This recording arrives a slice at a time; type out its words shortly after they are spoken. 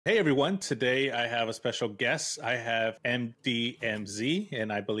Hey everyone, today I have a special guest. I have MDMZ,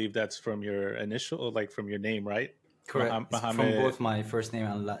 and I believe that's from your initial, like from your name, right? Correct. It's from Mohammed. both my first name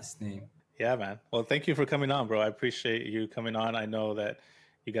and last name. Yeah, man. Well, thank you for coming on, bro. I appreciate you coming on. I know that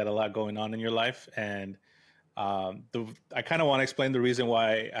you got a lot going on in your life, and I kind of want to explain the reason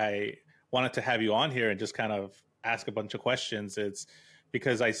why I wanted to have you on here and just kind of ask a bunch of questions. It's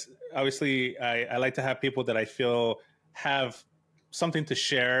because I like to have people that I feel have something to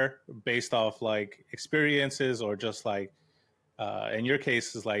share based off like experiences or just like in your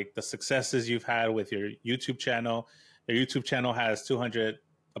case is like the successes you've had with your YouTube channel. Your YouTube channel has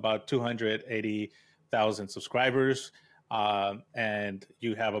about 280,000 subscribers, and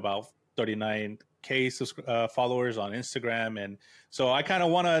you have about 39K followers on Instagram. And so I kind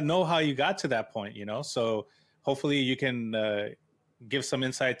of want to know how you got to that point, you know? So hopefully you can give some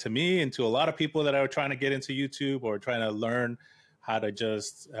insight to me and to a lot of people that are trying to get into YouTube or trying to learn how to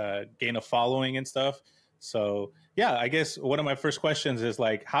just gain a following and stuff. So yeah, I guess one of my first questions is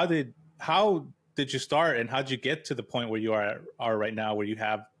like, how did you start, and how did you get to the point where you are right now, where you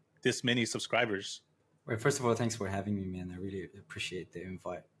have this many subscribers? Well, first of all, thanks for having me, man. I really appreciate the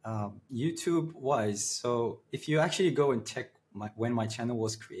invite. YouTube wise, so if you actually go and check when my channel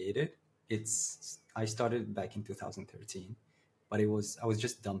was created, I started back in 2013, but I was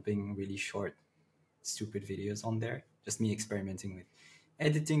just dumping really short, stupid videos on there, just me experimenting with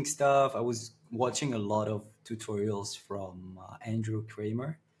editing stuff. I was watching a lot of tutorials from Andrew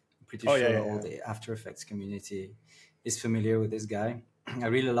Kramer. I'm pretty Oh yeah, sure yeah, all yeah. the After Effects community is familiar with this guy. I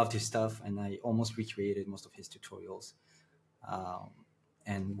really loved his stuff, and I almost recreated most of his tutorials, um,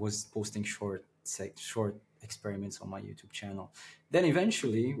 and was posting short experiments on my YouTube channel. Then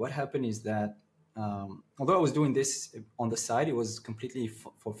eventually, what happened is that although I was doing this on the side, it was completely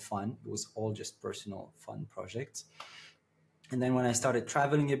for fun. It was all just personal fun projects. And then when I started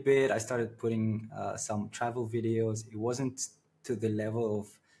traveling a bit, I started putting some travel videos. It wasn't to the level of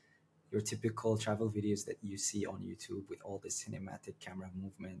your typical travel videos that you see on YouTube with all the cinematic camera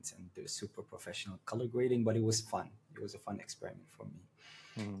movements and the super professional color grading, but it was fun. It was a fun experiment for me.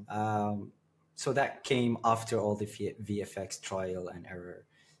 Mhm. So that came after all the VFX trial and error.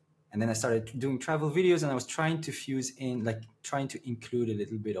 And then I started doing travel videos, and I was trying to fuse in, like trying to include a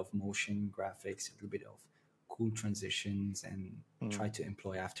little bit of motion graphics, a little bit of cool transitions, and try Mhm. to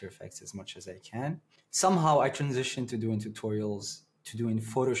employ After Effects as much as I can. Somehow I transitioned to doing tutorials, to doing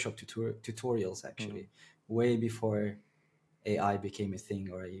Photoshop tutorials Mhm. actually, way before AI became a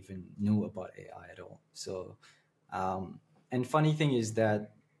thing or I even knew about AI at all. So, um, and funny thing is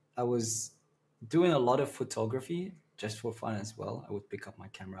that I was doing a lot of photography just for fun as well. I would pick up my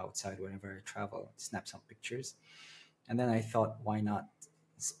camera outside whenever I travel, snap some pictures. And then I thought, why not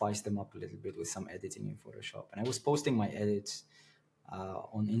spice them up a little bit with some editing in Photoshop? And I was posting my edits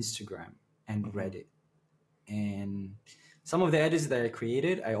on Instagram and Mhm. Reddit. And some of the edits that I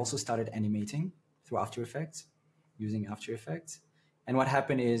created, I also started animating through After Effects, using After Effects. And what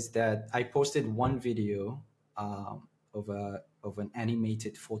happened is that I posted one video of an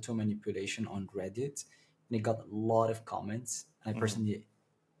animated photo manipulation on Reddit, and it got a lot of comments. And I Mhm. personally,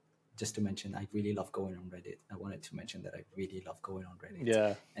 just to mention, I really love going on Reddit. I wanted to mention that I really love going on Reddit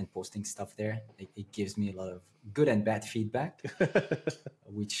Yeah. and posting stuff there. It gives me a lot of good and bad feedback,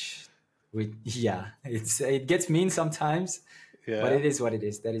 which, yeah, it gets mean sometimes, but Yeah. it is what it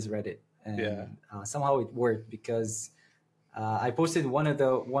is. That is Reddit, Yeah. and somehow it worked because I posted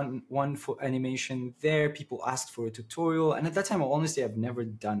one for animation there. People asked for a tutorial, and at that time, honestly, I've never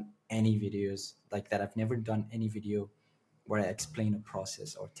done any videos like that. I've never done any video where I explain a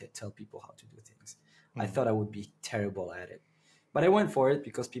process or tell people how to do things. I Mhm. thought I would be terrible at it, but I went for it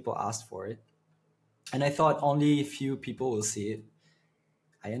because people asked for it, and I thought only a few people will see it.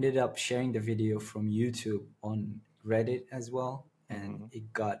 I ended up sharing the video from YouTube on Reddit as well, and Mhm.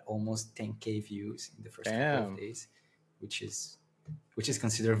 it got almost 10K views in the first couple of Damn. days, which is which is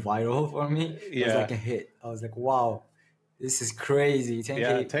considered viral for me. It was like Yeah. a hit. I was like, wow, this is crazy. Yeah.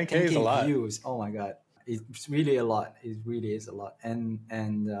 10K 10K is a 10K lot. views. Oh my god. It's really a lot. It really is a lot. And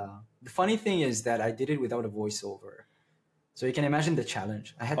the funny thing is that I did it without a voiceover. So you can imagine the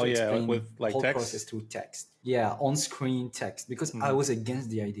challenge. I had Oh to yeah, explain with the like whole process text. through text. Yeah, on screen text because I Mhm. was against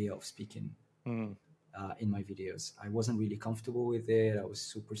the idea of speaking Mhm. in my videos. I wasn't really comfortable with it. I was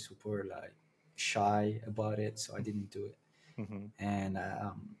super like shy about it, so I didn't do it. Mhm. And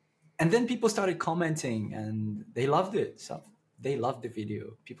and then people started commenting, and they loved it. So they loved the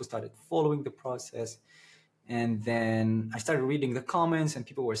video. People started following the process, and then I started reading the comments, and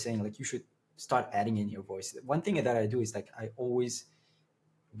people were saying like you should start adding in your voice. One thing that I do is like I always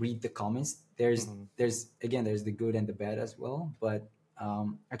read the comments. There's Mhm. there's again there's the good and the bad as well, but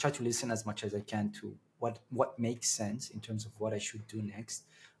I try to listen as much as I can to what makes sense in terms of what I should do next.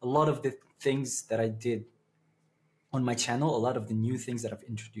 A lot of the things that I did on my channel, a lot of the new things that I've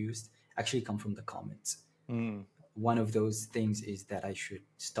introduced actually come from the comments. One of those things is that I should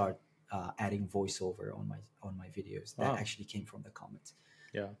start adding voiceover on my videos. That actually came from the comments.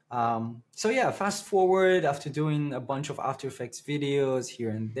 Yeah. So yeah, fast forward after doing a bunch of After Effects videos here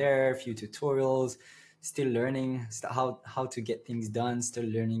and there, a few tutorials, still learning how to get things done, still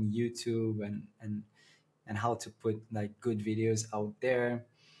learning YouTube and how to put like good videos out there.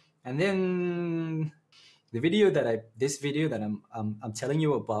 And then this video that I'm telling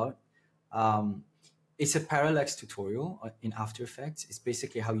you about, it's a parallax tutorial in After Effects. It's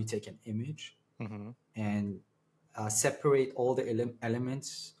basically how you take an image and separate all the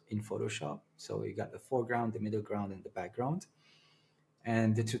elements in Photoshop. So you got the foreground, the middle ground, and the background.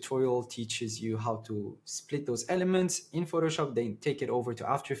 And the tutorial teaches you how to split those elements in Photoshop, then take it over to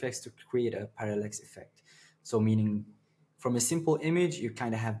After Effects to create a parallax effect. So meaning from a simple image, you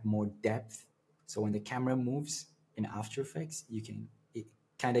kind of have more depth. So when the camera moves in After Effects, it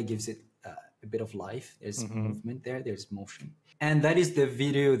kind of gives it a bit of life. There's movement there, there's motion. And that is the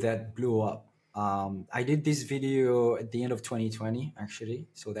video that blew up. I did this video at the end of 2020, actually.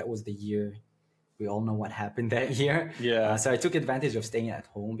 So that was the year. We all know what happened that year. Yeah. So I took advantage of staying at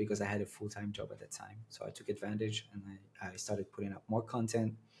home because I had a full-time job at that time. So I took advantage and I started putting up more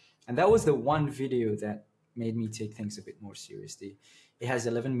content. And that was the one video that made me take things a bit more seriously. It has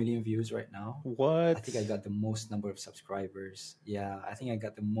 11 million views right now. What? I think I got the most number of subscribers. Yeah, I think I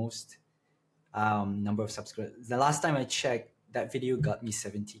got the most number of subscribers. The last time I checked, that video got me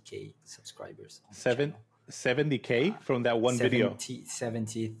 70K subscribers. 70K from that one video?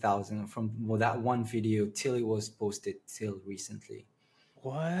 70,000 from that one video till it was posted till recently.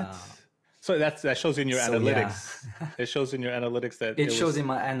 What? So that shows in your analytics. Yeah. It shows in your analytics that it shows in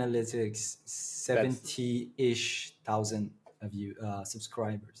my analytics 70-ish thousand of you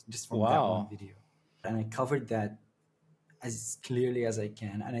subscribers just from that one video. And I covered that as clearly as I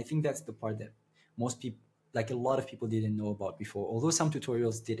can. And I think that's the part that most people, like a lot of people, didn't know about before, although some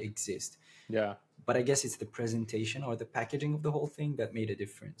tutorials did exist. Yeah. But I guess it's the presentation or the packaging of the whole thing that made a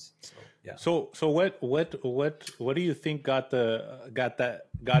difference. So yeah. So what do you think got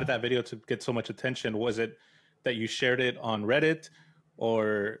that video to get so much attention? Was it that you shared it on Reddit,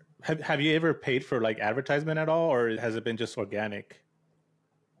 or have you ever paid for like advertisement at all, or has it been just organic?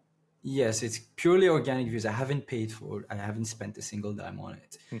 Yes, it's purely organic views. I haven't paid for it. I haven't spent a single dime on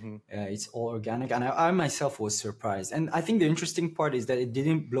it. It's all organic, and I myself was surprised. And I think the interesting part is that it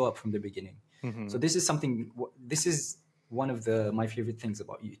didn't blow up from the beginning. So this is one of my favorite things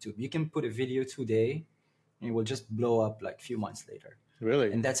about YouTube. You can put a video today and it will just blow up like a few months later.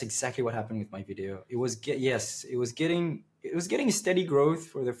 Really? And that's exactly what happened with my video. It was getting steady growth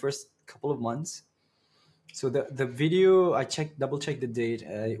for the first couple of months. So the video, I double checked the date.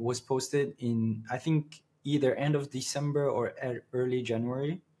 It was posted in, I think, either end of December or early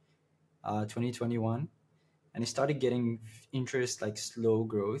January 2021. And it started getting interest, like slow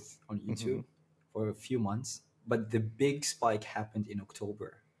growth on YouTube for a few months. But the big spike happened in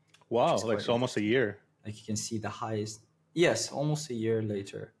October. Wow, like so almost a year. Like you can see the highest. Yes, almost a year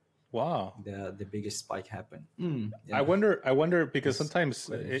later. Wow. The biggest spike happened. Yeah. I wonder because sometimes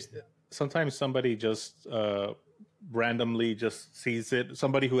somebody just randomly just sees it.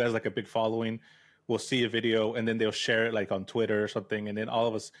 Somebody who has like a big following will see a video and then they'll share it like on Twitter or something, and then all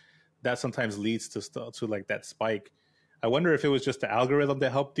of us, that sometimes leads to like that spike. I wonder if it was just the algorithm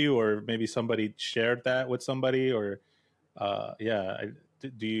that helped you, or maybe somebody shared that with somebody, or do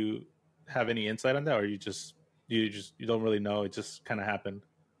you have any insight on that, or you don't really know? It just kind of happened.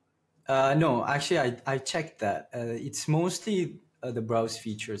 No, actually, I checked that. It's mostly the browse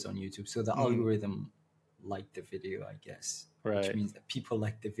features on YouTube. So the algorithm liked the video, I guess. Right. Which means that people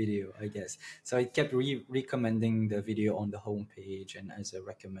like the video, I guess. So it kept recommending the video on the homepage and as a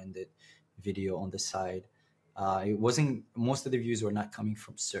recommended video on the side. It wasn't, most of the views were not coming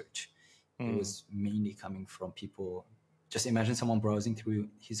from search. It was mainly coming from people. Just imagine someone browsing through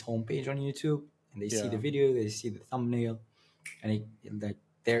his homepage on YouTube and they see the video, they see the thumbnail, and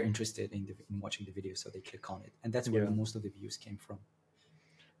they're interested in watching the video, so they click on it. And that's where most of the views came from.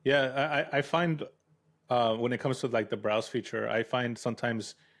 Yeah, I find when it comes to like the browse feature, I find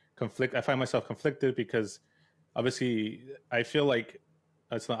myself conflicted because obviously I feel like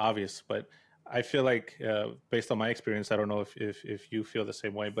it's not obvious, but I feel like based on my experience, I don't know if you feel the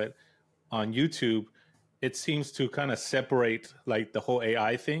same way, but on YouTube, it seems to kind of separate like the whole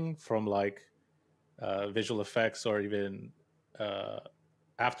AI thing from like visual effects or even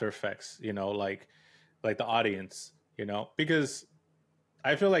After Effects, like the audience, because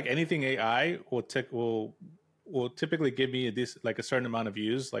I feel like anything AI will typically give me like a certain amount of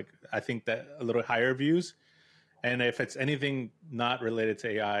views. Like I think that a little higher views. And if it's anything not related to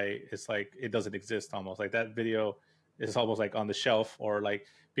AI, it's like it doesn't exist almost. Like that video is almost like on the shelf, or like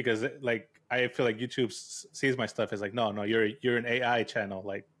because like I feel like YouTube sees my stuff as like, no, you're an AI channel.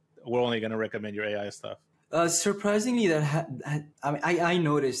 Like we're only gonna recommend your AI stuff. Surprisingly, I mean, I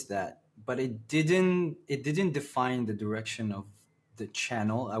noticed that, but it didn't define the direction of the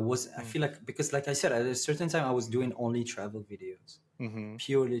channel. I feel like, because like I said, at a certain time I was doing only travel videos, Mm-hmm.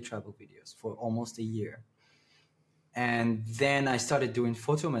 purely travel videos for almost a year. And then I started doing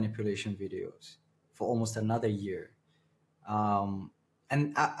photo manipulation videos for almost another year.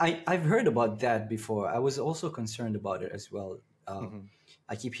 And I've heard about that before. I was also concerned about it as well. Mm-hmm.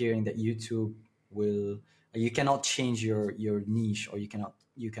 I keep hearing that YouTube will, you cannot change your niche, or you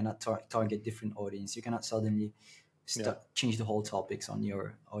cannot target different audience. You cannot suddenly change the whole topics on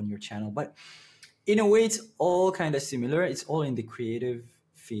your channel. But in a way, it's all kind of similar. It's all in the creative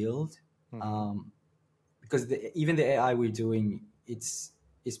field. Mm-hmm. Because even the AI we're doing, it's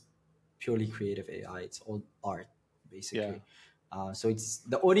purely creative AI. It's all art, basically. So it's,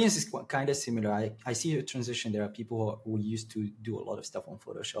 the audience is kind of similar. I see a transition. There are people who used to do a lot of stuff on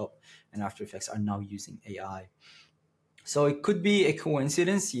Photoshop and After Effects are now using AI. So it could be a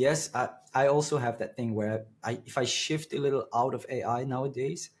coincidence. Yes, I also have that thing where if I shift a little out of AI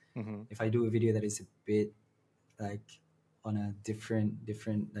nowadays, Mm-hmm. if I do a video that is a bit like on a different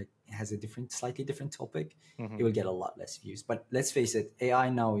like has a slightly different topic, Mm-hmm. it will get a lot less views. But let's face it, AI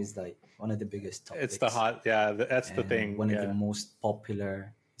now is like one of the biggest topics. It's the hot, that's the thing. One of the most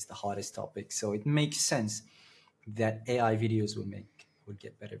popular, is the hottest topic. So it makes sense that AI videos will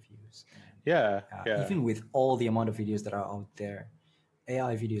get better views. And, even with all the amount of videos that are out there,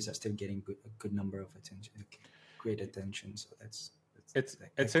 AI videos are still getting a good number of attention, great attention. So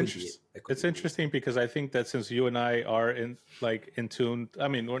it's interesting because I think that since you and I are in tune, I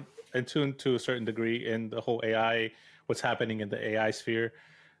mean, we're in tune to a certain degree in the whole AI, what's happening in the AI sphere,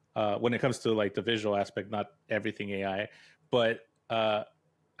 when it comes to like the visual aspect, not everything AI, but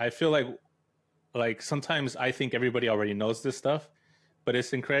I feel like sometimes I think everybody already knows this stuff, but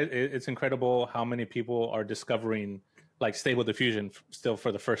it's incredible how many people are discovering like Stable Diffusion still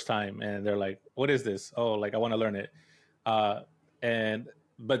for the first time, and they're like, "What is this? Oh, like I want to learn it."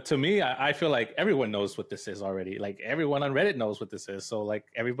 But to me, I feel like everyone knows what this is already. Like everyone on Reddit knows what this is. So like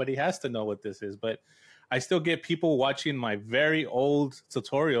everybody has to know what this is. But I still get people watching my very old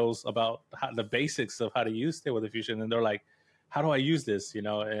tutorials about the basics of how to use Stable Diffusion. And they're like, how do I use this? You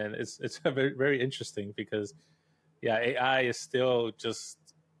know, and it's very, very interesting because AI is still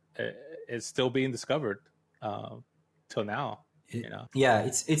it's still being discovered till now, you know? Yeah,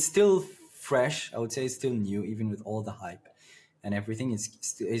 it's still fresh. I would say it's still new, even with all the hype and everything.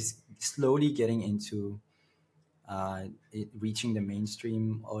 It's slowly getting into reaching the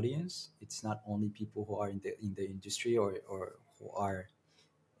mainstream audience. It's not only people who are in the industry or who are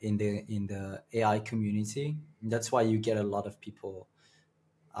in the AI community. That's why you get a lot of people.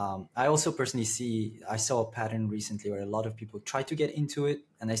 I also personally I saw a pattern recently where a lot of people try to get into it,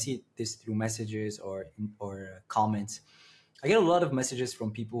 and I see this through messages or comments. I get a lot of messages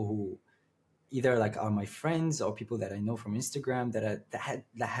from people who either like are my friends or people that I know from Instagram that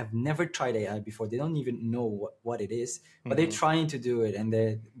have never tried AI before. They don't even know what it is, but they're trying to do it,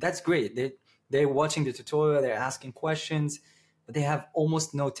 and that's great. They're watching the tutorial, they're asking questions, but they have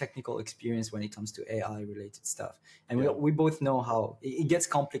almost no technical experience when it comes to AI related stuff. And we both know how it gets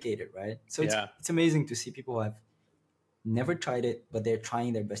complicated, right? So it's amazing to see people who have never tried it, but they're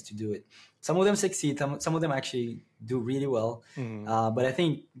trying their best to do it. Some of them succeed, some of them actually do really well. But I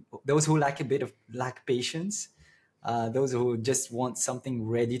think those who lack patience, those who just want something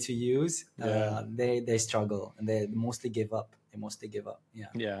ready to use, they struggle and they mostly give up.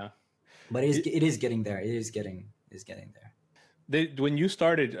 Yeah. But it is getting there. It is getting there. When you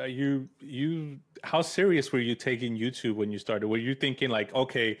started, you how serious were you taking YouTube when you started? Were you thinking like,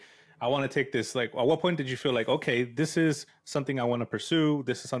 okay, I want to take this, like, at what point did you feel like, okay, this is something I want to pursue,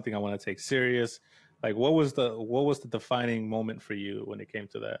 this is something I want to take serious? Like, what was the defining moment for you when it came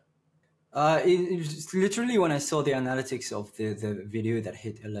to that? It's literally when I saw the analytics of the video that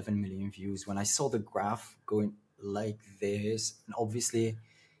hit 11 million views, when I saw the graph going like this, and obviously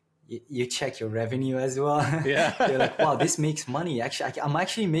you check your revenue as well. Yeah. You're like, wow, this makes money. Actually, I'm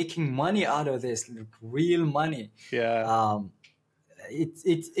actually making money out of this, like real money. Yeah.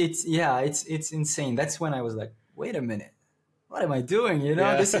 It's insane. That's when I was like, wait a minute, what am I doing? You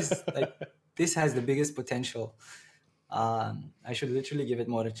know, this is like, this has the biggest potential. I should literally give it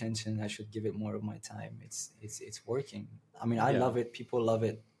more attention. I should give it more of my time. It's working. I mean, I Yeah. love it. People love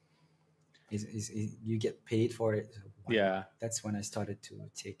it. You get paid for it. So why Yeah. not? That's when I started to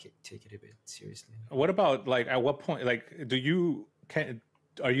take it a bit seriously. What about like at what point, like,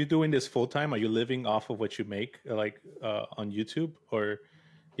 are you doing this full time? Are you living off of what you make, like on YouTube, or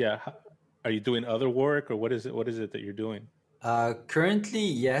yeah, are you doing other work, or what is it that you're doing? Currently,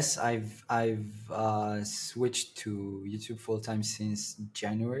 yes, I've switched to YouTube full time since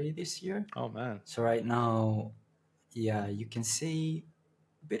January this year. Oh man. So right now, yeah, you can say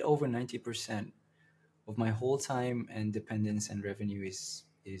a bit over 90% of my whole time and dependence and revenue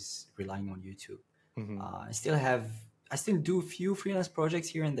is relying on YouTube. Mm-hmm. I still do a few freelance projects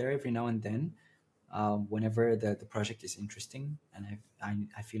here and there every now and then, whenever the project is interesting and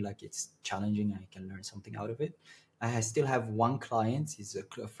I feel like it's challenging and I can learn something out of it. I still have one client. He's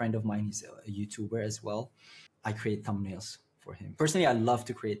a friend of mine. He's a YouTuber as well. I create thumbnails for him. Personally, I love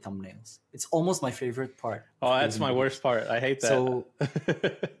to create thumbnails. It's almost my favorite part. Oh, that's my worst part. I hate that. So,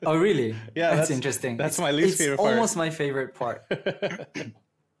 oh really? Yeah, that's interesting. That's my least favorite part. It's almost my favorite part.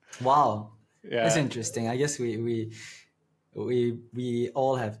 Wow. Yeah, that's interesting. I guess we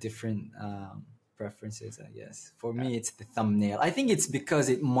all have different preferences. I guess for me, it's the thumbnail. I think it's because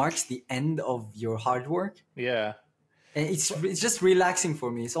it marks the end of your hard work. Yeah. And it's just relaxing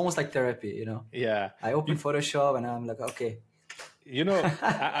for me. It's almost like therapy, you know. Yeah. I open Photoshop and I'm like, okay. You know,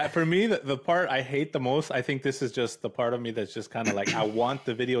 for me, the part I hate the most, I think this is just the part of me that's just kind of like, I want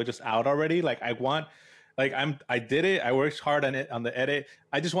the video just out already. Like I did it. I worked hard on it, on the edit.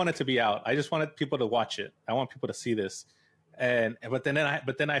 I just want it to be out. I just wanted people to watch it. I want people to see this. But then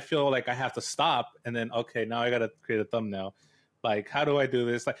I feel like I have to stop. And then, okay, now I got to create a thumbnail. Like, how do I do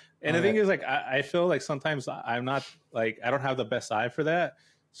this? Like, and the thing is, like, I feel like sometimes I'm not like, I don't have the best eye for that.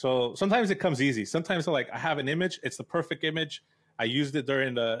 So sometimes it comes easy. Sometimes like I have an image. It's the perfect image. I used it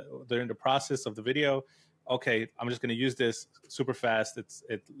during the process of the video. Okay, I'm just going to use this super fast.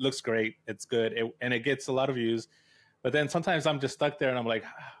 It looks great. It's good. And it gets a lot of views. But then sometimes I'm just stuck there and I'm like,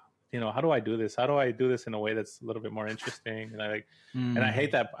 you know, how do I do this? How do I do this in a way that's a little bit more interesting? And and I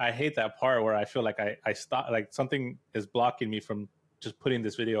hate that part where I feel like I stop, like something is blocking me from just putting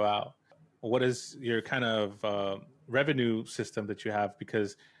this video out. What is your kind of revenue system that you have?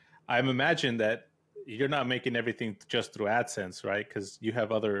 Because I'm imagine that you're not making everything just through AdSense, right? Because you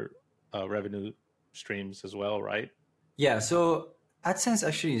have other revenue streams as well, right? Yeah. So AdSense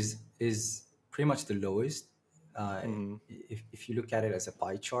actually is pretty much the lowest. If you look at it as a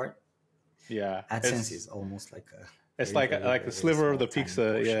pie chart, yeah, AdSense is almost like a. It's like a sliver of the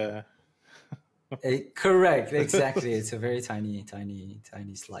pizza. Yeah. Correct. Exactly. It's a very tiny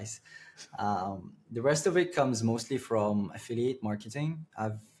slice. The rest of it comes mostly from affiliate marketing.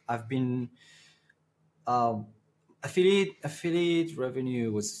 I've been affiliate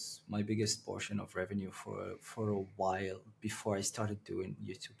revenue was my biggest portion of revenue for a while before I started doing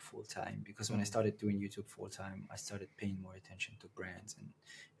YouTube full time. Because when I started doing YouTube full time, I started paying more attention to brands and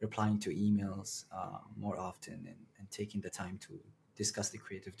replying to emails more often and taking the time to discuss the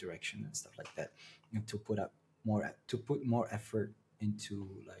creative direction and stuff like that, and to put more effort into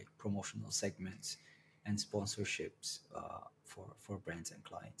like promotional segments and sponsorships for brands and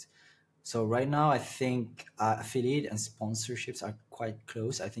clients. So right now, I think affiliate and sponsorships are quite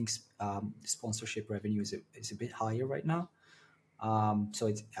close. I think sponsorship revenue is a bit higher right now. So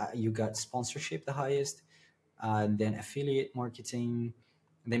it's you got sponsorship the highest, and then affiliate marketing,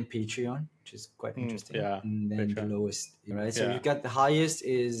 and then Patreon, which is quite interesting. Yeah, and then Patreon. The lowest, right? So you've got the highest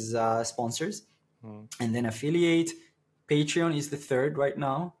is sponsors, and then affiliate. Patreon is the third right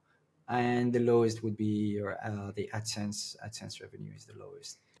now, and the lowest would be your the AdSense revenue is the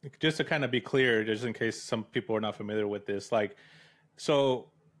lowest. Just to kind of be clear, just in case some people are not familiar with this, like,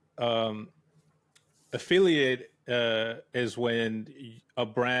 so affiliate is when a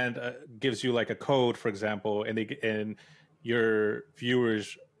brand gives you like a code, for example, and your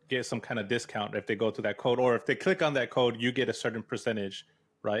viewers get some kind of discount if they go to that code, or if they click on that code, you get a certain percentage,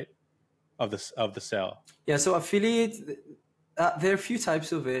 right, of the sale. Yeah. So affiliate, there are a few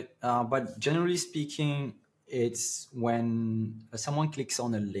types of it, but generally speaking, it's when someone clicks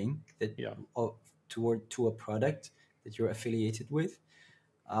on a link that to a product that you're affiliated with,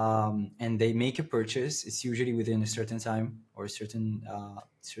 and they make a purchase. It's usually within a certain time or a certain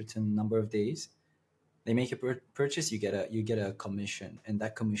number of days. They make a purchase. You get a commission, and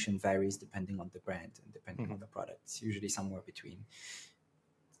that commission varies depending on the brand and depending on the product. It's usually somewhere between.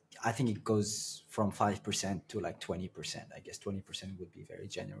 I think it goes from 5% to like 20%. I guess 20% would be very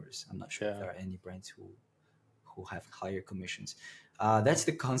generous. I'm not sure if there are any brands who have higher commissions. That's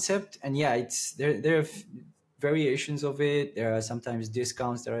the concept, and it's there are variations of it. There are sometimes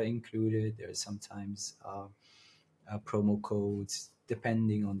discounts that are included. There are sometimes promo codes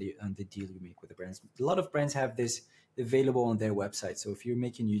depending on the deal you make with the brands. A lot of brands have this available on their website. So if you're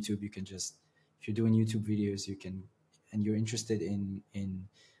making YouTube, you can just, if you're doing YouTube videos, you can, and you're interested in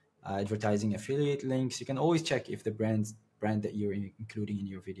advertising affiliate links, you can always check if the brand that you're including in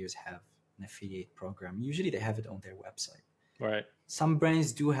your videos have an affiliate program. Usually they have it on their website. Right. Some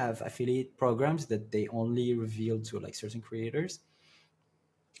brands do have affiliate programs that they only reveal to like certain creators,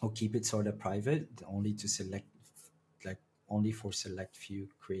 or keep it sort of private, only to select, like only for select few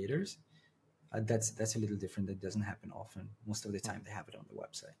creators. That's a little different. That doesn't happen often. Most of the time they have it on the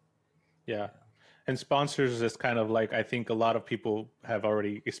website. Yeah. And sponsors is kind of like, I think a lot of people have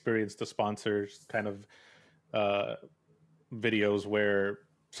already experienced the sponsors kind of videos where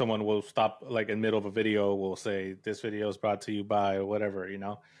someone will stop like in the middle of a video, will say this video is brought to you by or whatever, you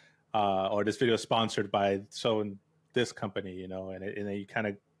know, or this video is sponsored by so and this company, you know, and then you kind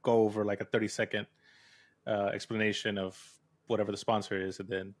of go over like a 30-second explanation of whatever the sponsor is, and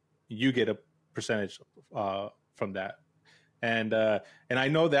then you get a percentage from that. And I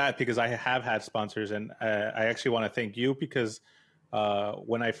know that because I have had sponsors, and I actually want to thank you because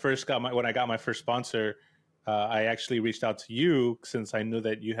when I got my first sponsor, I actually reached out to you since I knew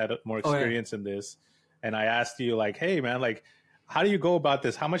that you had more experience in this, and I asked you like, hey man, like how do you go about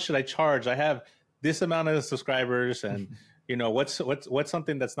this? How much should I charge? I have this amount of subscribers, and you know what's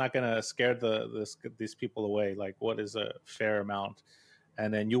something that's not going to scare these people away? Like what is a fair amount?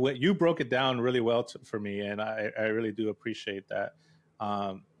 And then you broke it down really well for me, and I really do appreciate that.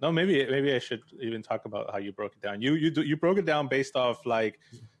 No, maybe I should even talk about how you broke it down. You broke it down based off like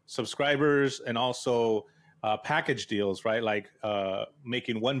subscribers and also package deals, right? Like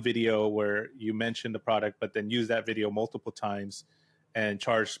making one video where you mention the product, but then use that video multiple times and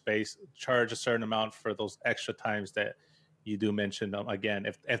charge a certain amount for those extra times that you do mention them again,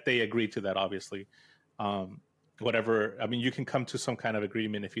 if they agree to that, obviously. Whatever, I mean, you can come to some kind of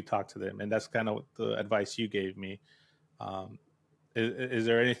agreement if you talk to them, and that's kind of the advice you gave me. Is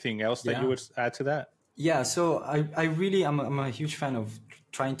there anything else that you would add to that? Yeah, so I'm a huge fan of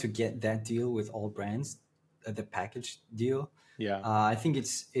trying to get that deal with all brands, the package deal. Yeah, I think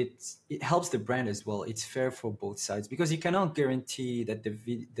it helps the brand as well. It's fair for both sides because you cannot guarantee that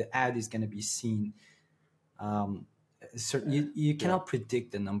the ad is going to be seen. So you cannot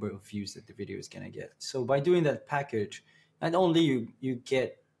predict the number of views that the video is going to get. So by doing that package, not only you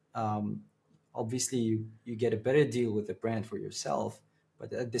get obviously you get a better deal with the brand for yourself,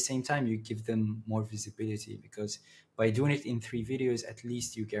 but at the same time you give them more visibility, because by doing it in 3 videos, at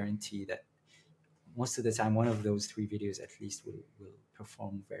least you guarantee that most of the time one of those 3 videos at least will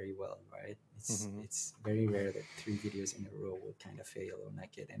perform very well, right? It's very rare that 3 videos in a row will kind of fail or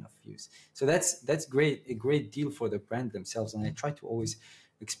not get enough views. So that's great, a great deal for the brand themselves. And I try to always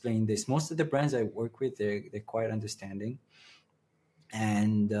explain this. Most of the brands I work with, they're quite understanding.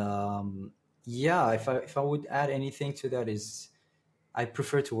 And if I would add anything to that, is I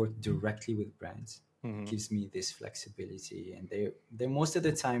prefer to work directly with brands. It gives me this flexibility, and they're most of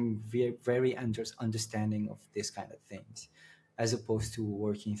the time very understanding of this kind of things, as opposed to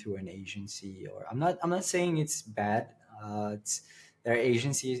working through an agency. Or I'm not saying it's bad. There are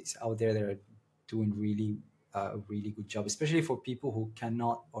agencies out there that are doing really a really good job, especially for people who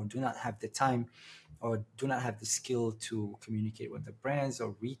cannot or do not have the time or do not have the skill to communicate with the brands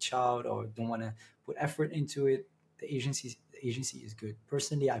or reach out or don't want to put effort into it. The agency is good.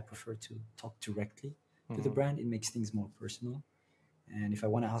 Personally, I prefer to talk directly to the brand. It makes things more personal. And if I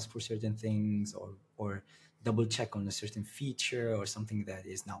want to ask for certain things or double check on a certain feature or something that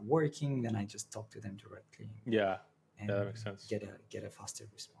is not working, then I just talk to them directly. Yeah, that makes sense. Get a faster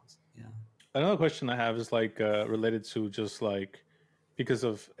response. Yeah. Another question I have is like related to just like, because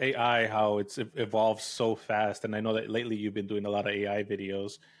of AI, how it's evolved so fast, and I know that lately you've been doing a lot of AI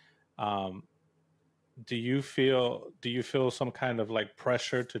videos. Do you feel some kind of like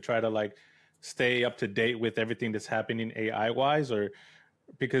pressure to try to like stay up to date with everything that's happening AI wise, or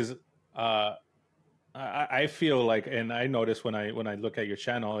because I feel like, and I notice when I look at your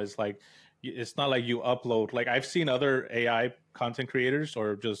channel, is like it's not like you upload. Like I've seen other AI content creators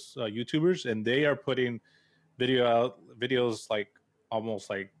or just YouTubers, and they are putting videos like almost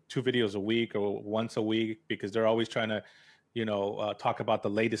like 2 videos a week or once a week, because they're always trying to, talk about the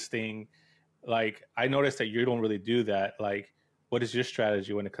latest thing. Like I noticed that you don't really do that. Like, what is your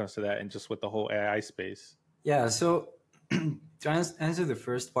strategy when it comes to that, and just with the whole AI space? Yeah. So to answer the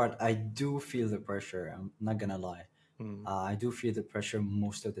first part, I do feel the pressure. I'm not gonna lie. I do feel the pressure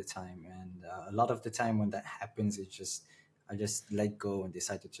most of the time, and a lot of the time when that happens, I just let go and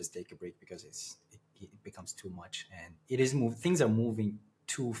decide to just take a break, because it becomes too much, and things are moving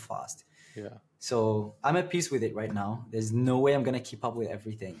too fast. Yeah. So I'm at peace with it right now. There's no way I'm gonna keep up with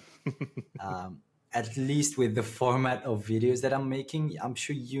everything. At least with the format of videos that I'm making, I'm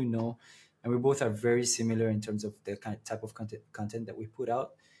sure you know, and we both are very similar in terms of the type of content that we put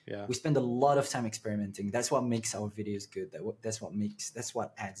out. Yeah. We spend a lot of time experimenting. That's what makes our videos good. That's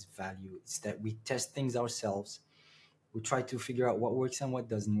what adds value. It's that we test things ourselves. We try to figure out what works and what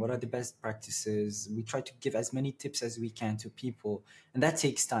doesn't. What are the best practices? We try to give as many tips as we can to people, and that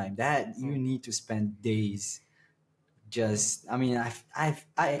takes time. That you need to spend days. Just, I mean,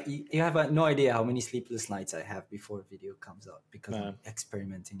 you have no idea how many sleepless nights I have before a video comes out because I'm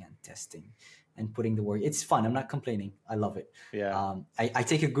experimenting and testing and putting the work. It's fun. I'm not complaining. I love it. Yeah. I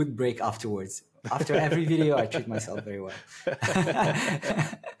take a good break afterwards. After every video, I treat myself very well.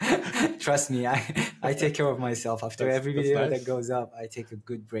 Trust me, I take care of myself. After every video that goes up, I take a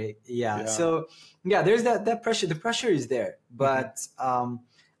good break. Yeah. So yeah, there's that pressure. The pressure is there, but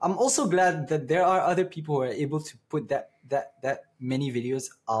I'm also glad that there are other people who are able to put that many videos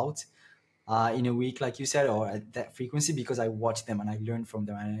out in a week, like you said, or at that frequency, because I watch them and I learn from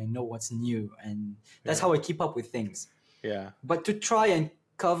them and I know what's new, and that's how I keep up with things. Yeah. But to try and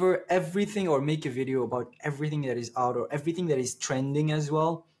cover everything or make a video about everything that is out or everything that is trending as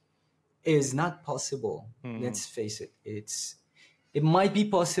well is not possible. Let's face it. It might be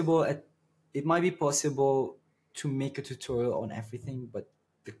possible to make a tutorial on everything, but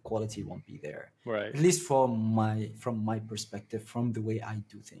the quality won't be there. Right. At least from my perspective, from the way I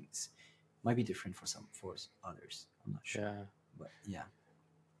do things. Might be different for others. I'm not sure. Yeah. But yeah.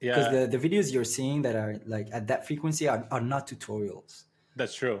 Yeah. Because the videos you're seeing that are like at that frequency are not tutorials.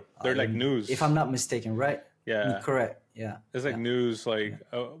 That's true. They're like news. If I'm not mistaken, right? Yeah. Correct. Yeah. It's like news, like,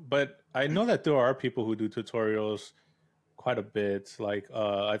 but I know that there are people who do tutorials quite a bit. Like,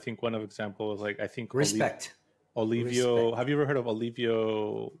 I think one of example is like, I think Respect. Olivio. Have you ever heard of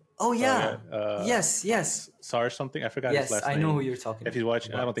Olivio? Oh yeah. Yes. Sar something. I forgot his last name. Yes, I know who you're talking about. If he's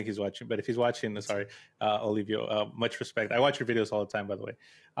watching, I don't think he's watching, but if he's watching, sorry, Olivio. Much respect. I watch your videos all the time, by the way.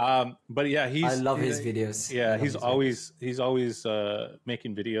 But yeah, I love his videos. Yeah, he's always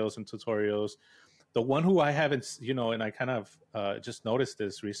making videos and tutorials. The one who I haven't, and I kind of just noticed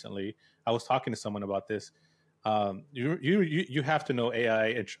this recently. I was talking to someone about this. You have to know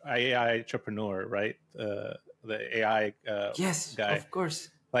AI entrepreneur, right? The AI yes, guy. Of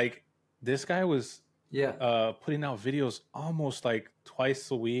course. Like this guy was putting out videos almost like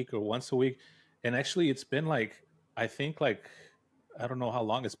twice a week or once a week, and actually it's been like, I think like, I don't know how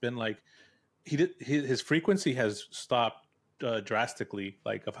long it's been, like his frequency has stopped drastically,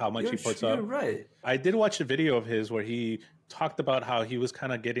 like of how much he puts up. Right. I did watch a video of his where he talked about how he was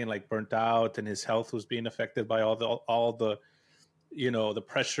kind of getting like burnt out and his health was being affected by all the the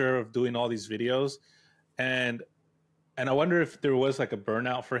pressure of doing all these videos, and I wonder if there was like a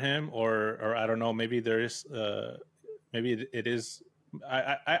burnout for him, or I don't know, maybe there is, maybe it is.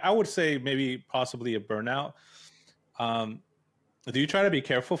 I would say maybe possibly a burnout. Do you try to be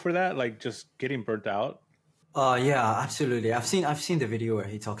careful for that, like just getting burnt out? Yeah, absolutely. I've seen the video where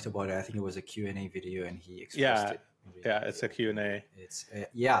he talked about it. I think it was a Q&A video, and he expressed it. Yeah, it's a Q&A. It's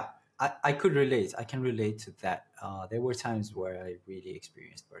I could relate. I can relate to that. There were times where I really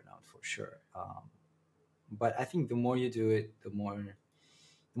experienced burnout for sure. But I think the more you do it, the more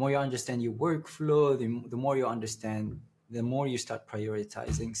you understand your workflow, the more you understand, the more you start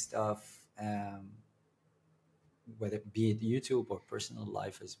prioritizing stuff, whether it be it YouTube or personal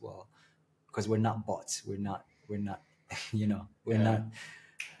life as well, because we're not bots. We're not. We're not.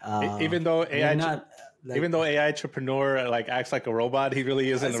 Even though AI, even though AI entrepreneur like acts like a robot, he really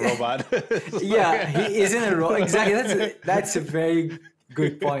isn't a robot. Yeah, he isn't a robot. Exactly. That's a very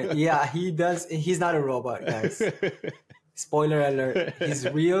good point. Yeah, he does. He's not a robot, guys. Spoiler alert. He's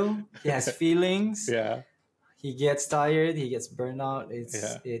real. He has feelings. Yeah. He gets tired. He gets burnout.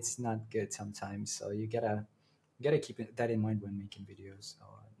 It's not good sometimes. So you gotta keep that in mind when making videos.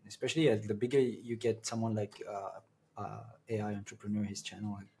 Especially as the bigger you get, someone like AI entrepreneur, his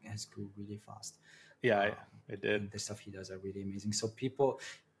channel has grew really fast. Yeah, it did. The stuff he does are really amazing. So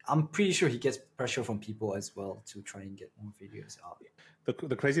I'm pretty sure he gets pressure from people as well to try and get more videos out.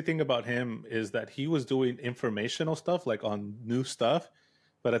 The crazy thing about him is that he was doing informational stuff, like on new stuff,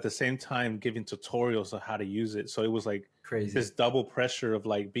 but at the same time giving tutorials on how to use it. So it was like crazy, this double pressure of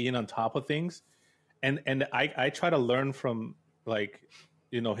like being on top of things. And I try to learn from like,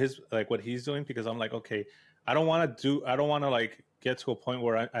 his, like what he's doing, because I'm like, okay, I don't want to like get to a point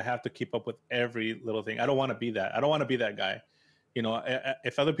where I have to keep up with every little thing. I don't want to be that. I don't want to be that guy.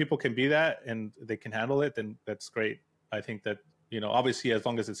 If other people can be that and they can handle it, then that's great. I think that, obviously as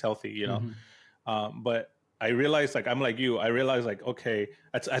long as it's healthy, Mm-hmm. But I realized, like, I'm like you, I realized, like, okay,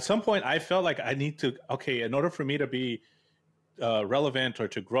 at some point I felt like I need to, okay, in order for me to be relevant or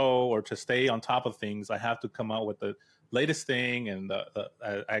to grow or to stay on top of things, I have to come out with the latest thing, and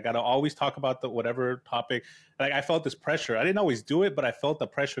I got to always talk about the whatever topic. Like, I felt this pressure. I didn't always do it, but I felt the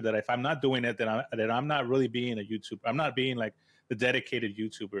pressure that if I'm not doing it, then I'm not really being a YouTuber. I'm not being like the dedicated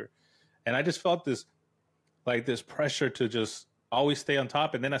YouTuber. And I just felt this, like, this pressure to just always stay on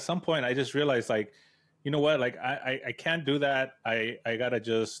top. And then at some point I just realized, like, you know what, like, I can't do that. I gotta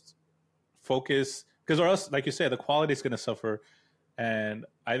just focus, because or else, like you said, the quality is going to suffer. And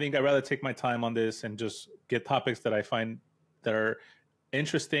I think I'd rather take my time on this and just get topics that I find that are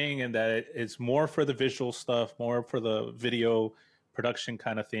interesting, and that it's more for the visual stuff, more for the video production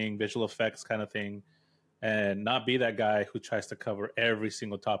kind of thing, visual effects kind of thing, and not be that guy who tries to cover every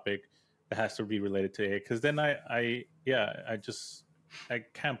single topic that has to be related to it. Because then I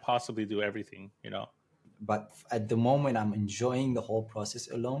can't possibly do everything, you know. But at the moment, I'm enjoying the whole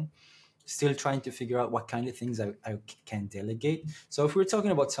process alone, still trying to figure out what kind of things I can delegate. So if we're talking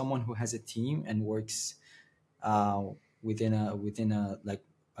about someone who has a team and works within a like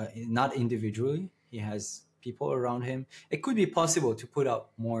not individually, he has people around him, it could be possible to put out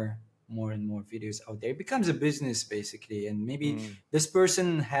more and more videos out there. It becomes a business basically, and maybe this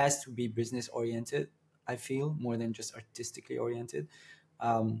person has to be business oriented, I feel, more than just artistically oriented.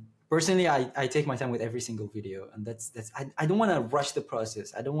 Personally, I take my time with every single video, and that's I don't want to rush the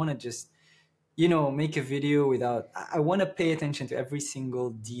process. I don't want to just, you know, make a video without, I want to pay attention to every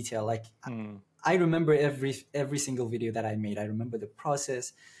single detail. Like I remember every single video that I made. I remember the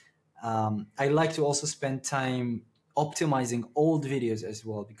process. I like to also spend time optimizing old videos as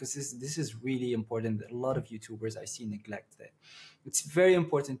well, because this is really important. A lot of YouTubers I see neglect that. It's very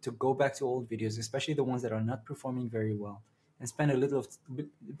important to go back to old videos, especially the ones that are not performing very well, and spend a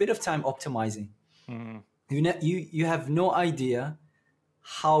bit of time optimizing. You have no idea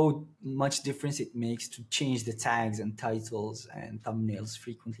how much difference it makes to change the tags and titles and thumbnails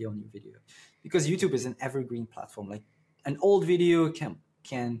frequently on your video, because YouTube is an evergreen platform. Like an old video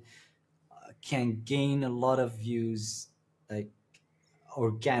can gain a lot of views, like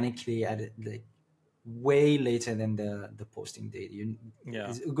organically at like way later than the posting date.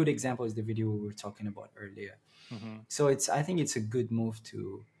 A good example is the video we were talking about earlier. So I think it's a good move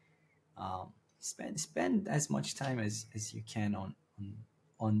to spend as much time as you can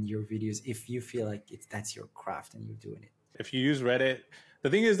on your videos, if you feel like that's your craft and you're doing it. If you use Reddit, the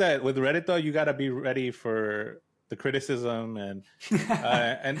thing is that with Reddit though, you got to be ready for the criticism and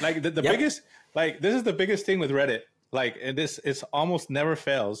like the biggest, like, this is the biggest thing with Reddit. Like, and it's almost never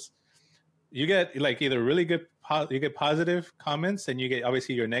fails. You get like either really good, you get positive comments, and you get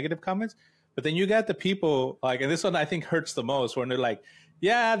obviously your negative comments, but then you got the people like, and this one I think hurts the most, when they're like,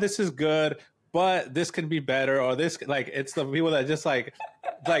 yeah, this is good, but this can be better, or this, like, it's the people that just like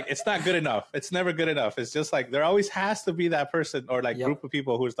it's not good enough. It's never good enough. It's just like there always has to be that person or like group of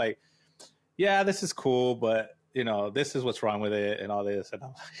people who's like, yeah, this is cool, but you know, this is what's wrong with it and all this. And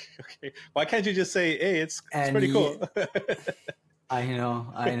I'm like, okay, why can't you just say, hey, it's pretty cool? I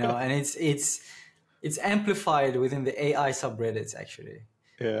know, and it's amplified within the AI subreddits actually.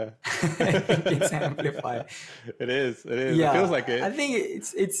 Yeah, I think it's amplified. It is. Yeah, it feels like it. I think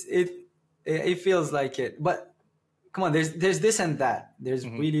it feels like it. But come on, there's this and that. There's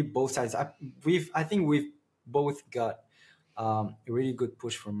really both sides. I think we've both got a really good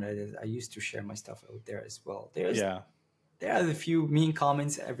push from Reddit. I used to share my stuff out there as well. There are a few mean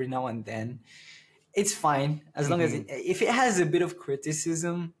comments every now and then. It's fine as long as if it has a bit of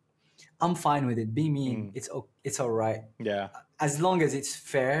criticism, I'm fine with it. Be mean. It's all right. Yeah. As long as it's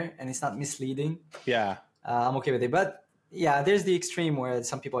fair and it's not misleading. Yeah. I'm okay with it. But yeah, there's the extreme where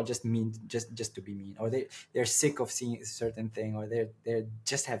some people are just mean just to be mean, or they're sick of seeing a certain thing, or they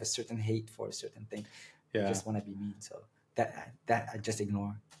just have a certain hate for a certain thing. Yeah. They just want to be mean. So that I just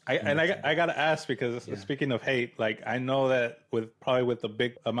ignore. I gotta ask, because speaking of hate, like, I know that with the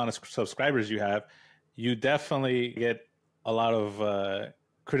big amount of subscribers you have, you definitely get a lot of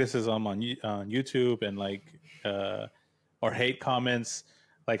criticism on YouTube and like or hate comments.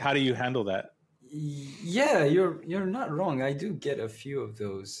 Like, how do you handle that? Yeah, you're not wrong. I do get a few of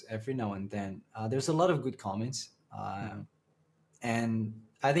those every now and then. There's a lot of good comments, and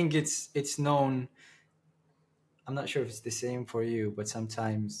I think it's known. I'm not sure if it's the same for you, but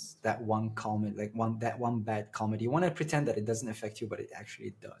sometimes that one comment, like that one bad comment, you want to pretend that it doesn't affect you, but it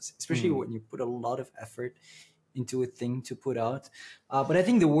actually does. Especially when you put a lot of effort into a thing to put out. But I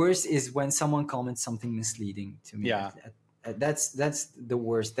think the worst is when someone comments something misleading to me. Yeah. That's the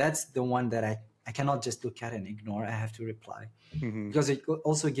worst. That's the one that I cannot just look at it and ignore. I have to reply, Mm-hmm. because it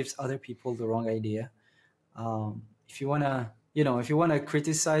also gives other people the wrong idea. If you wanna, if you wanna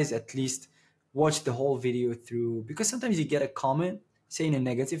criticize, at least watch the whole video through, because sometimes you get a comment saying a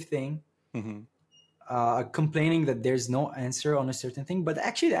negative thing, Mm-hmm. complaining that there's no answer on a certain thing, but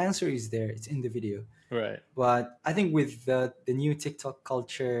actually the answer is there. It's in the video. Right. But I think with the new TikTok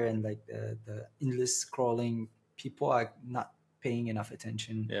culture and like the endless scrolling, people are not paying enough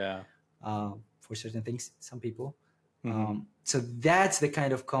attention Yeah. for certain things. Some people. Mm-hmm. So that's the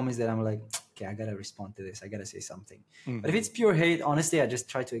kind of comments that I'm like, okay, I gotta respond to this. I gotta say something. Mm-hmm. But if it's pure hate, honestly, I just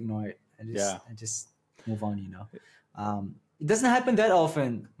try to ignore it. Yeah. I just move on. It doesn't happen that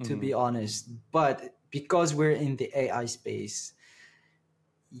often, to be honest. But because we're in the AI space,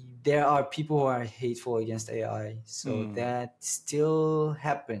 there are people who are hateful against AI. So that still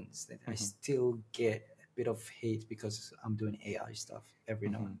happens. That I still get a bit of hate because I'm doing AI stuff every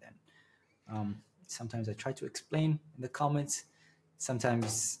now and then. Sometimes I try to explain in the comments.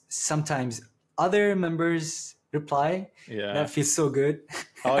 Sometimes other members reply. Yeah. That feels so good.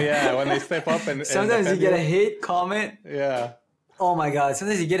 Oh yeah, when they step up and sometimes you get a hate comment. Yeah. Oh my god!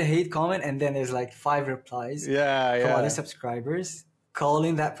 Sometimes you get a hate comment and then there's like 5 replies. Yeah. From other subscribers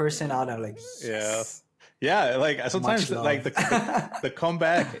calling that person out. I'm like, yes. Yeah. Like sometimes like the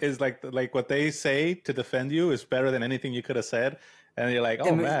comeback is like what they say to defend you is better than anything you could have said, and you're like,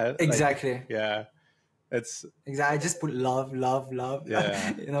 oh man. Exactly. Like, yeah. It's exactly. I just put love.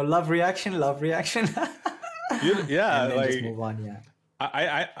 Yeah. Love reaction. Yeah. And then like just move on. Yeah.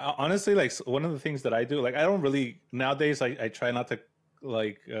 I honestly, like, one of the things that I do, like, I don't really nowadays, I try not to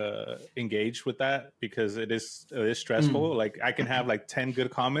like engage with that because it is stressful. Like I can have like 10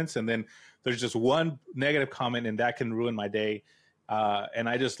 good comments and then there's just one negative comment and that can ruin my day. And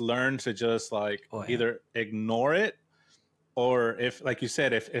I just learned to just like either ignore it, or if, like you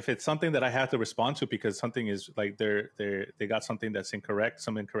said, if it's something that I have to respond to because something is like they got something that's incorrect,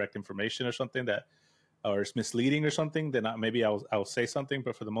 some incorrect information or something that, or it's misleading or something, then maybe I'll say something.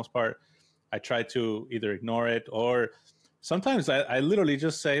 But for the most part, I try to either ignore it, or sometimes I literally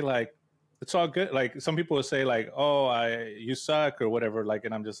just say like, it's all good. Like some people will say like, oh, you suck or whatever. Like,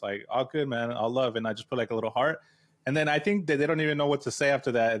 and I'm just like, all good, man. All love. And I just put like a little heart. And then I think that they don't even know what to say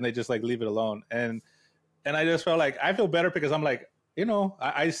after that. And they just like leave it alone. And I just felt like I feel better because I'm like,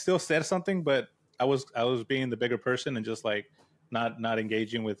 I still said something, but I was being the bigger person and just like not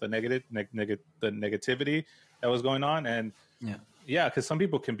engaging with the the negativity that was going on. And yeah, because some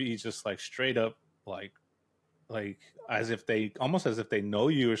people can be just like straight up like as if they know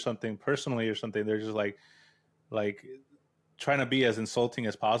you or something personally or something. They're just like trying to be as insulting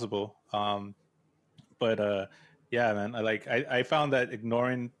as possible. But yeah, man, I found that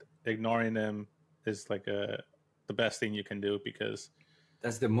ignoring them is like the best thing you can do, because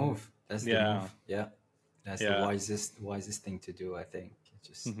that's the move. That's the move. Yeah. That's the wisest thing to do, I think.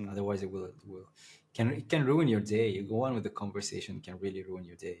 Just otherwise it can ruin your day. You go on with the conversation, can really ruin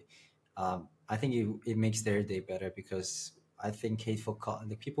your day. I think it makes their day better, because I think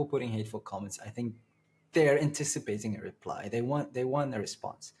the people putting hateful comments, I think they're anticipating a reply. They want a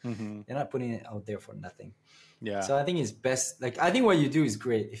response. They're not putting it out there for nothing. Yeah. So I think it's best. Like, I think what you do is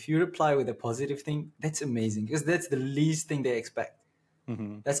great. If you reply with a positive thing, that's amazing, because that's the least thing they expect.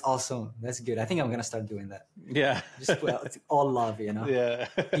 That's awesome. That's good. I think I'm gonna start doing that. Yeah. Just it's all love, Yeah.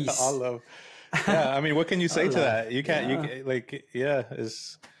 Peace. All love. Yeah. I mean, what can you say to that? You can't. You like. Yeah.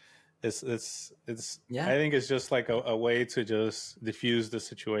 It's. Yeah. I think it's just like a way to just diffuse the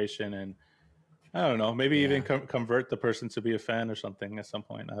situation, and I don't know, maybe even convert the person to be a fan or something at some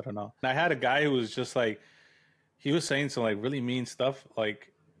point. I don't know. I had a guy who was just like, he was saying some like really mean stuff,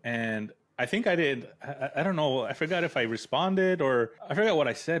 like, and I think I did. I don't know. I forgot if I responded or I forgot what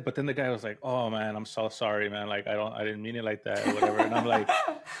I said. But then the guy was like, "Oh man, I'm so sorry, man. Like I didn't mean it like that or whatever." And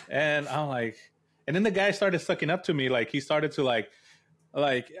I'm like, and then the guy started sucking up to me. Like he started to like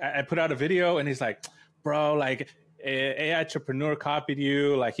I put out a video and he's like, "Bro, like AI entrepreneur copied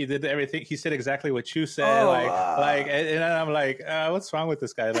you. Like he did everything. He said exactly what you said. And I'm like, what's wrong with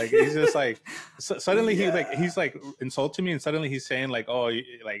this guy? Like he's just like suddenly he's like insulting me, and suddenly he's saying like, oh,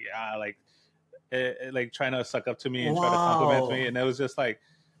 like trying to suck up to me and try to compliment me, and it was just like,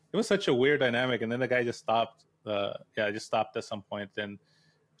 it was such a weird dynamic. And then the guy just stopped. Just stopped at some point. And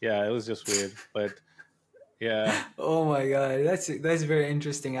yeah, it was just weird, but. Yeah. Oh my God, that's very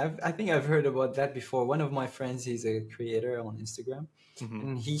interesting. I think I've heard about that before. One of my friends, he's a creator on Instagram,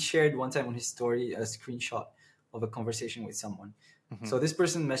 and he shared one time on his story a screenshot of a conversation with someone. So this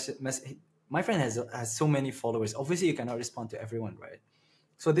person my friend has so many followers. Obviously, you cannot respond to everyone, right?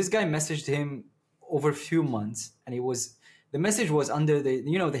 So this guy messaged him over a few months, and it was the message was under the,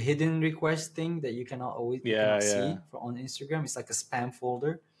 you know, the hidden request thing that you cannot see on Instagram. It's like a spam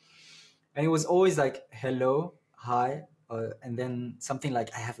folder, and it was always like hello, hi, and then something like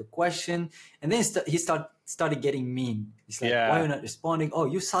I have a question, and then he started getting mean. He's like, why are you not responding? Oh,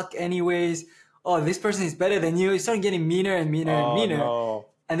 you suck anyways. Oh, this person is better than you. He started getting meaner and meaner and meaner. No.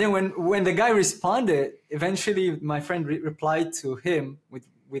 And then when the guy responded, eventually my friend replied to him with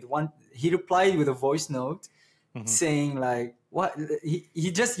one. He replied with a voice note, saying like, "What?"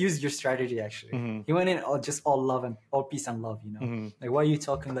 He just used your strategy actually. He went in all love and all peace and love, you know. Like, why are you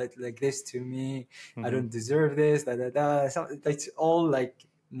talking like this to me? I don't deserve this. Da da da. It's all like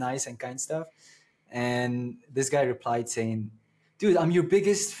nice and kind stuff. And this guy replied saying, dude, I'm your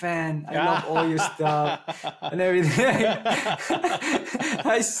biggest fan. I love all your stuff and everything.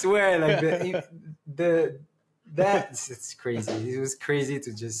 I swear, like it's crazy. It was crazy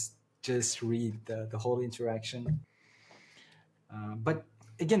to just read the whole interaction. But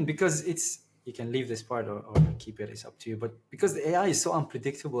again, because you can leave this part or keep it, it's up to you. But because the AI is so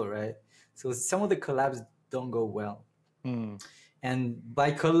unpredictable, right? So some of the collabs don't go well. And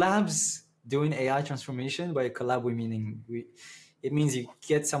by collabs, doing AI transformation, by collab it means you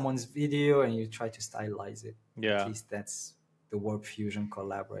get someone's video and you try to stylize it. Yeah. At least that's the Warp Fusion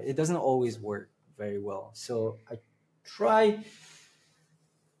collab, right? It doesn't always work very well. So I try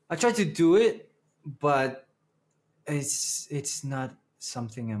to do it, but it's not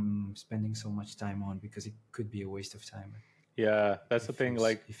something I'm spending so much time on because it could be a waste of time. Yeah, that's the thing.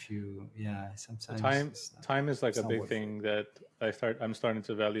 Like, sometimes time is like a big thing that I'm starting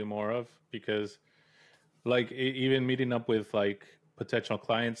to value more of, because like even meeting up with like potential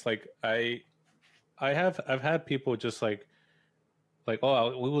clients, like I've had people just like,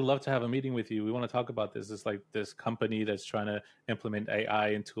 oh, we would love to have a meeting with you. We want to talk about this. It's like this company that's trying to implement AI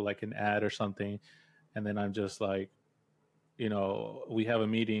into like an ad or something. And then I'm just like, you know, we have a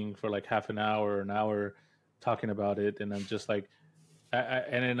meeting for like half an hour talking about it. And I'm just like,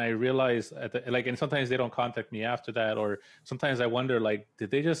 and then I realize and sometimes they don't contact me after that, or sometimes I wonder, like,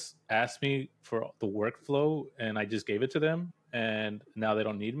 did they just ask me for the workflow and I just gave it to them and now they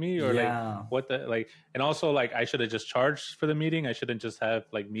don't need me, or like what the, like, and also like I should have just charged for the meeting. I shouldn't just have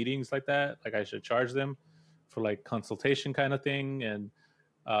like meetings like that. Like I should charge them for like consultation kind of thing. And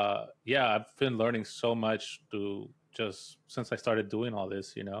I've been learning so much since I started doing all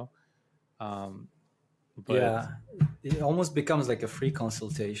this, you know. But it almost becomes like a free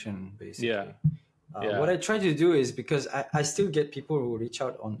consultation, basically. What I try to do is, because I still get people who reach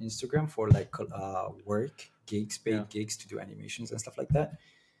out on Instagram for like work gigs, paid gigs to do animations and stuff like that.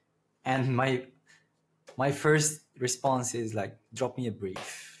 And my first response is like, drop me a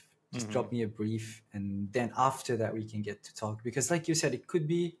brief. Just drop me a brief, and then after that we can get to talk. Because like you said, it could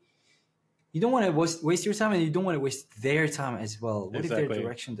be, you don't want to waste your time, and you don't want to waste their time as well. What if their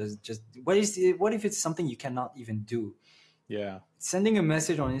direction does just... What if it's something you cannot even do? Yeah. Sending a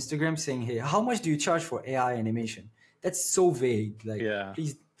message on Instagram saying, hey, how much do you charge for AI animation? That's so vague. Like,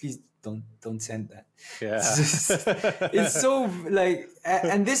 please don't send that. Yeah. It's so like...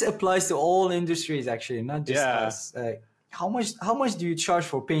 And this applies to all industries, actually, not just us. How much do you charge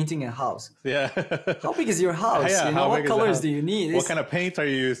for painting a house? Yeah. How big is your house? You know, what colors do you need? What kind of paint are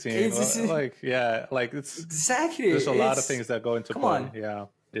you using? It's exactly. There's a lot of things that go into play. On. Yeah.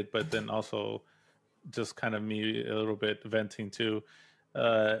 But then also just kind of me a little bit venting too.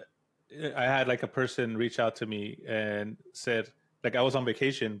 I had like a person reach out to me and said, like, I was on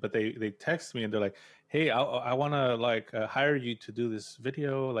vacation, but they text me and they're like, hey, I want to like hire you to do this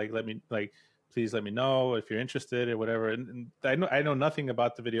video. Like, please let me know if you're interested or whatever. And I know nothing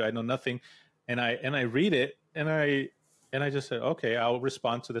about the video. I know nothing. And I read it and I just said, okay, I'll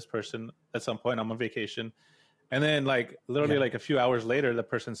respond to this person at some point. I'm on vacation. And then like literally like a few hours later, the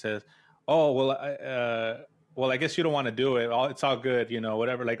person says, oh, well, I guess you don't want to do it. It's all good, you know,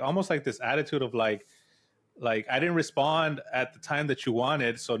 whatever. Like almost like this attitude of like I didn't respond at the time that you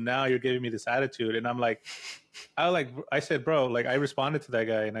wanted, so now you're giving me this attitude. And I'm like, I said, bro, like I responded to that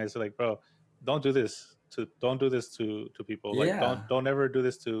guy and I said, like, bro, don't do this to people. Like don't ever do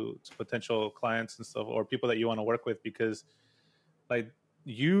this to potential clients and stuff, or people that you want to work with, because like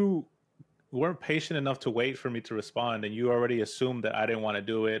you weren't patient enough to wait for me to respond, and you already assumed that I didn't want to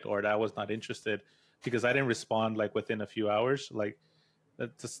do it or that I was not interested because I didn't respond like within a few hours. Like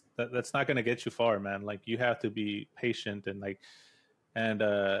that's not going to get you far, man. Like you have to be patient and and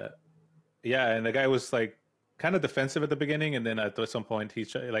the guy was like kind of defensive at the beginning, and then at some point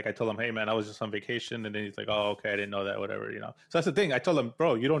he's like, I told him, hey man, I was just on vacation, and then he's like, oh okay, I didn't know that, whatever, you know. So that's the thing. I told him,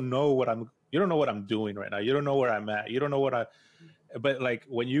 bro, you don't know what I'm doing right now. You don't know where I'm at. You don't know what but like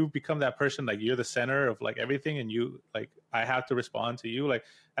when you become that person, like you're the center of like everything, and you like I have to respond to you, like,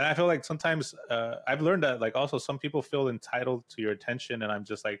 and I feel like sometimes I've learned that like also some people feel entitled to your attention, and I'm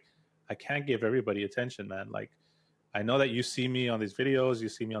just like, I can't give everybody attention, man. Like I know that you see me on these videos, you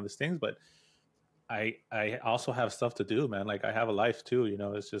see me on these things, but I also have stuff to do, man. Like I have a life too, you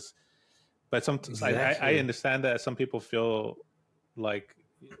know. It's just, but some I Exactly. understand that some people feel like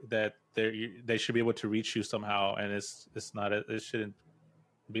that they should be able to reach you somehow, and it's not it shouldn't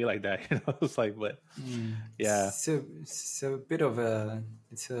be like that, you know. It's like, but yeah. So it's a bit of a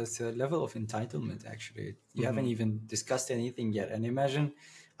it's a level of entitlement actually. You haven't Hmm. even discussed anything yet, and imagine,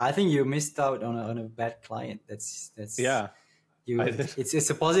 I think you missed out on a bad client. That's Yeah, I you. did. It's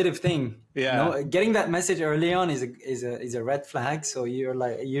a positive thing. Yeah, No, getting that message early on is a red flag. So you're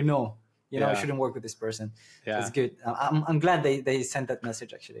like I yeah, shouldn't work with this person. So it's yeah, good. I'm glad they sent that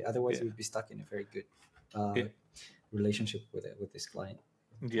message actually. Otherwise, yeah, we'd be stuck in a very good uh, yeah, relationship with this client.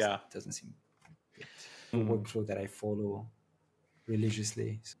 yeah. Doesn't seem good. The Hmm. workflow that I follow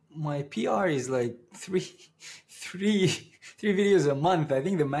religiously. My PR is like three, three videos a month. I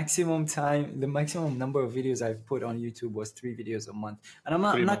think the maximum number of videos I've put on YouTube was 3 videos a month. And I'm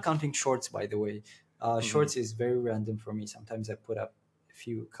Pretty not much. counting shorts, by the way. Hmm. Shorts is very random for me. Sometimes I put up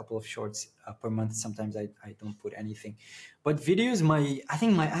couple of shorts per month. Sometimes I don't put anything. But videos, I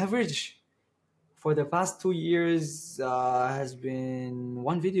think my average for the past 2 years has been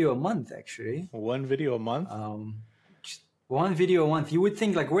 1 video a month, actually. One video a month. Um, just 1 video a month. You would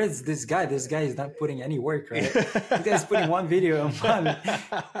think like, where's this guy? This guy is not putting any work, right? This guy's putting 1 video a month.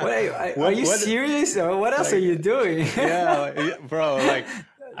 What are you what serious, or what else are like you doing? yeah, bro, like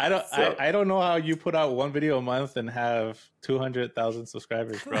So I don't know how you put out one video a month and have 200,000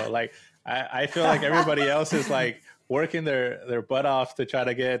 subscribers, bro. Like I feel like everybody else is like working their butt off to try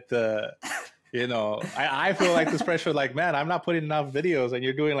to get the, you know, I feel like this pressure, like, man, I'm not putting enough videos and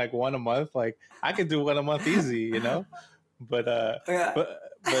you're doing like one a month. Like I could do one a month easy, you know? But yeah. but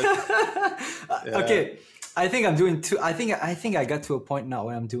yeah. Okay, I think I'm doing two. I think I got to a point now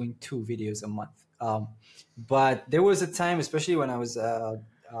where I'm doing 2 videos a month. But there was a time, especially when I was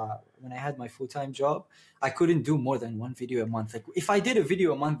when I had my full-time job, I couldn't do more than 1 video a month. Like if I did a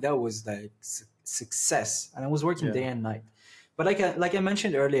video a month, that was like success, and I was working day Yeah. and night. But like I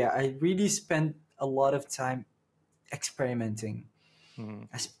mentioned earlier, I really spent a lot of time experimenting. Mhm.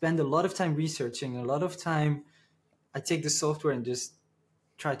 I spend a lot of time researching, a lot of time. I take the software and just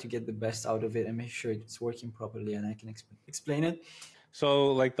try to get the best out of it and make sure it's working properly and I can explain it.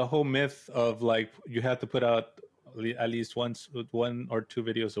 So like the whole myth of like you have to put out at least one or two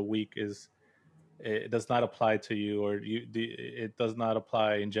videos a week is, it does not apply to you, or it does not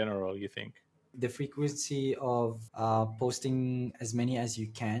apply in general, you think? The frequency of posting as many as you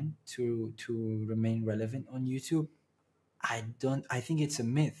can to remain relevant on YouTube, I think it's a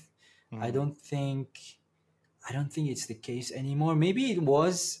myth. I Mm. don't think I don't think it's the case anymore. Maybe it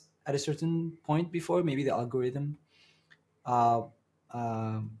was at a certain point before. Maybe the algorithm uh,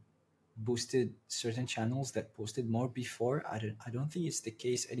 uh, boosted certain channels that posted more before. I don't think it's the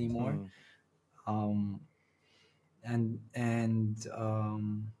case anymore. Mm. Um, and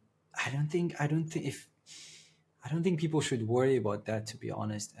I don't think people should worry about that, to be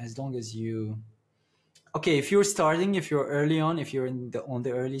honest. As long as you okay, if you're starting, if you're early on, if you're on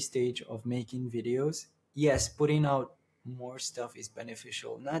the early stage of making videos, yes, putting out more stuff is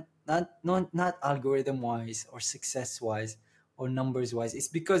beneficial. Not algorithm wise or success wise or numbers wise. It's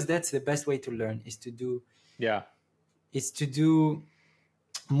because that's the best way to learn Yeah. is to do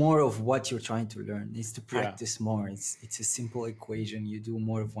more of what you're trying to learn. Is to Yeah. practice more. It's a simple equation. You do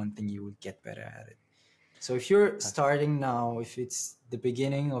more of one thing, you will get better at it. So if you're starting now, if it's the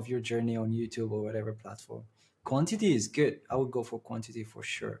beginning of your journey on YouTube or whatever platform, quantity is good. I would go for quantity for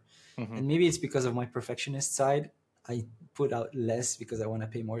sure. Hmm. And maybe it's because of my perfectionist side. I put out less because I want to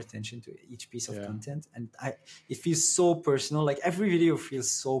pay more attention to each piece of Yeah. content. And it feels so personal. Like every video feels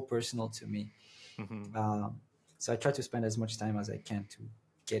so personal to me. Hmm. So I try to spend as much time as I can to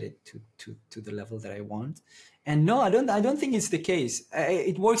get it to the level that I want. And no, I don't think it's the case.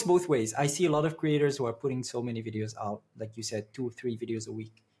 It works both ways. I see a lot of creators who are putting so many videos out, like you said, 2 or 3 videos a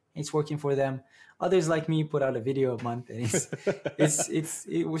week. It's working for them. Others like me put out a video a month, and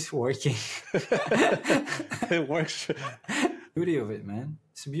it was working. It works. Beauty of it, man.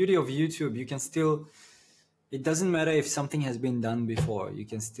 It's the beauty of YouTube. You can still. It doesn't matter if something has been done before. You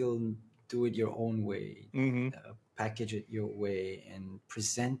can still do it your own way, Hmm. package it your way, and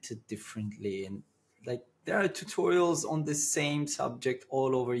present it differently. And like there are tutorials on the same subject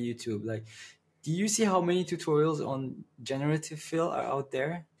all over YouTube. Like, do you see how many tutorials on generative fill are out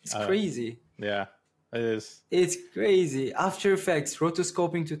there? It's crazy. Yeah. It is. It's crazy. After Effects,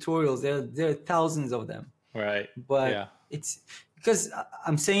 rotoscoping tutorials, there are thousands of them. Right. But Yeah. it's because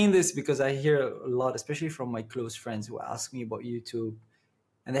I'm saying this because I hear a lot, especially from my close friends who ask me about YouTube,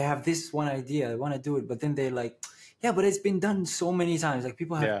 and they have this one idea, I want to do it, but then they're like, yeah, but it's been done so many times. Like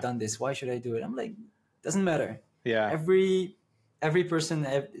people have Yeah. done this. Why should I do it? I'm like, doesn't matter. Yeah. Every person,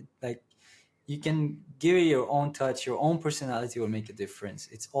 like you can give it your own touch, your own personality will make a difference.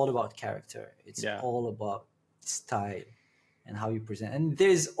 It's all about character. It's Yeah. all about style and how you present. And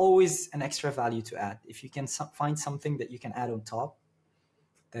there's always an extra value to add. If you can find something that you can add on top,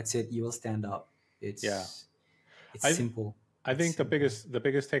 that's it. You will stand out. It's Yeah. it's I simple. I It's think the simple.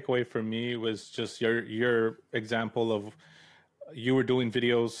 biggest takeaway for me was just your example of you were doing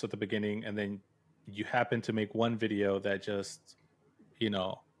videos at the beginning, and then you happened to make one video that just, you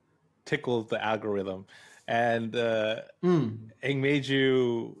know, tickled the algorithm, and it made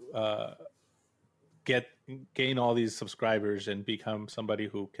you get gain all these subscribers and become somebody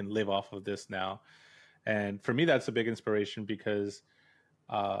who can live off of this now. And for me, that's a big inspiration because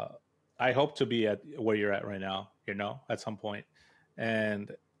uh, I hope to be at where you're at right now, you know, at some point.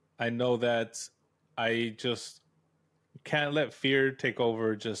 And I know that I just can't let fear take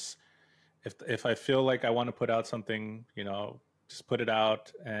over. Just if I feel like I want to put out something, you know, just put it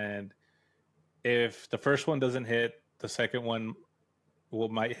out. And if the first one doesn't hit, the second one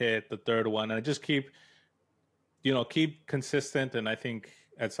might hit, the third one, and I just keep, you know, keep consistent. And I think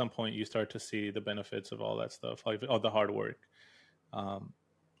at some point you start to see the benefits of all that stuff, like all the hard work. Um,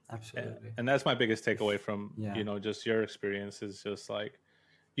 Absolutely. and that's my biggest takeaway from, Yeah. you know, just your experience is just like,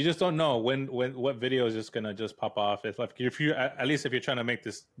 you just don't know when what video is just gonna just pop off. If like if you at least if you're trying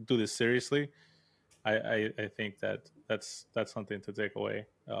to do this seriously, I think that's something to take away.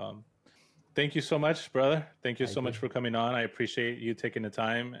 Thank you so much, brother. Thank you I so much agree. for coming on. I appreciate you taking the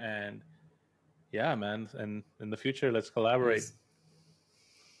time, and yeah, man. And in the future, let's collaborate. Yes.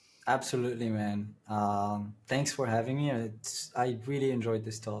 Absolutely, man. Thanks for having me. I really enjoyed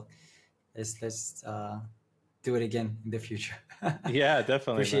this talk. Let's do it again in the future. Yeah,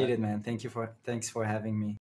 definitely, Appreciate man. it, man. Thanks for having me.